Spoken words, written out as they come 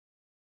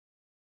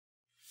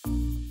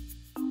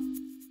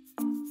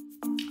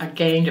I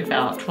gained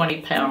about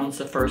 20 pounds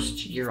the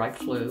first year I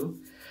flew.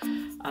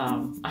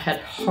 I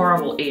had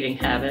horrible eating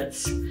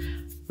habits.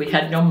 We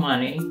had no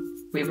money.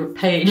 We were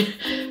paid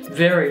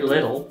very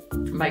little.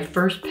 My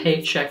first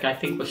paycheck, I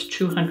think, was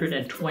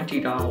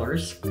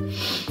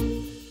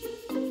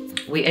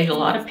 $220. We ate a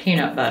lot of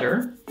peanut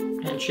butter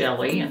and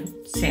jelly and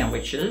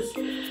sandwiches.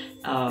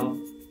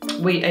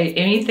 We ate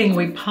anything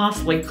we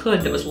possibly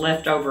could that was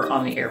left over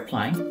on the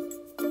airplane.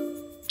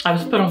 I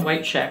was put on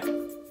weight check.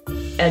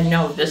 And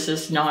no, this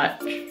is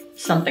not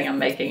something I'm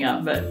making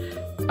up, but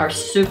our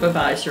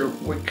supervisor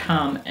would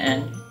come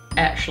and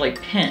actually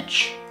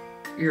pinch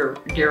your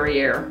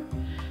derriere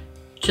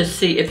to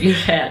see if you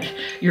had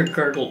your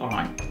girdle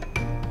on.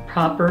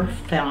 Proper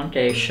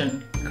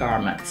foundation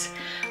garments.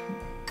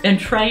 In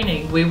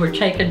training, we were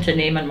taken to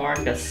Neiman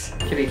Marcus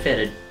to be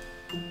fitted.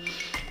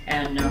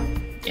 And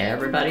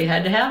everybody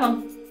had to have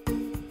them.